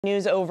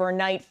News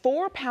overnight,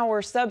 4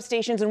 power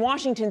substations in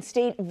Washington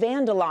state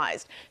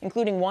vandalized,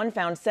 including one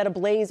found set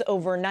ablaze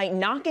overnight,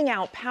 knocking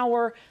out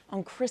power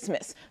on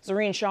Christmas.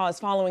 Zareen Shaw is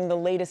following the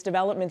latest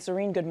developments.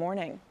 Zareen, good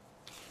morning.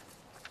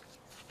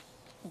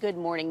 Good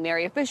morning,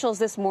 Mary. Officials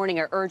this morning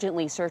are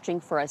urgently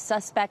searching for a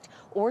suspect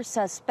or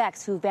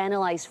suspects who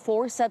vandalized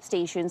 4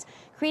 substations,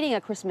 creating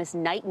a Christmas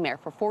nightmare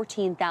for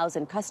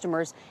 14,000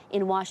 customers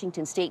in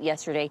Washington state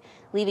yesterday,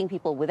 leaving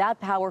people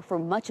without power for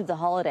much of the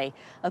holiday.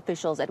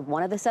 Officials at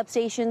one of the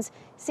substations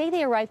say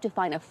they arrived to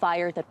find a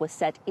fire that was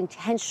set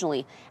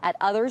intentionally. At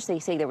others, they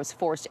say there was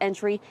forced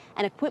entry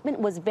and equipment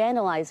was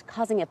vandalized,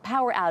 causing a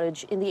power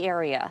outage in the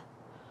area.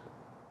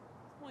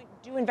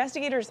 Do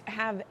investigators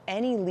have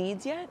any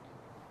leads yet?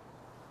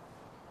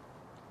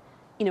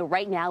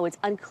 Right now it's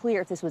unclear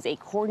if this was a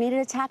coordinated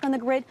attack on the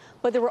grid,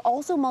 but there were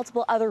also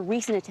multiple other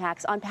recent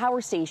attacks on power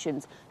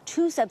stations.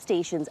 2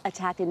 substations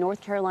attacked in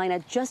North Carolina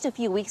just a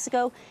few weeks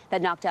ago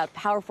that knocked out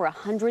power for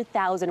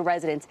 100,000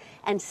 residents,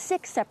 and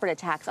 6 separate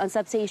attacks on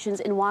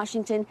substations in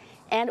Washington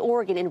and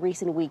Oregon in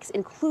recent weeks,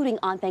 including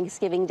on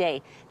Thanksgiving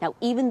Day. Now,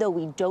 even though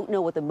we don't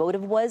know what the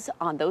motive was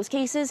on those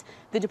cases,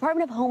 the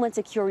Department of Homeland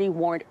Security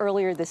warned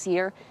earlier this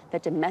year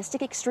that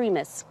domestic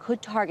extremists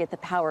could target the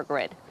power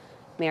grid.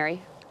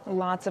 Mary?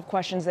 Lots of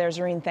questions there,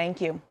 Zareen. Thank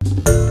you.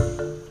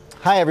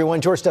 Hi, everyone.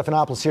 George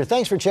Stephanopoulos here.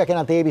 Thanks for checking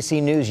out the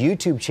ABC News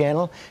YouTube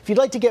channel. If you'd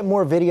like to get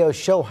more videos,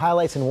 show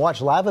highlights, and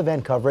watch live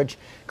event coverage,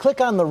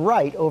 click on the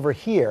right over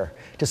here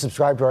to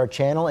subscribe to our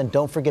channel. And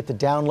don't forget to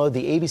download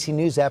the ABC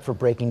News app for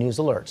breaking news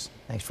alerts.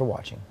 Thanks for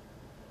watching.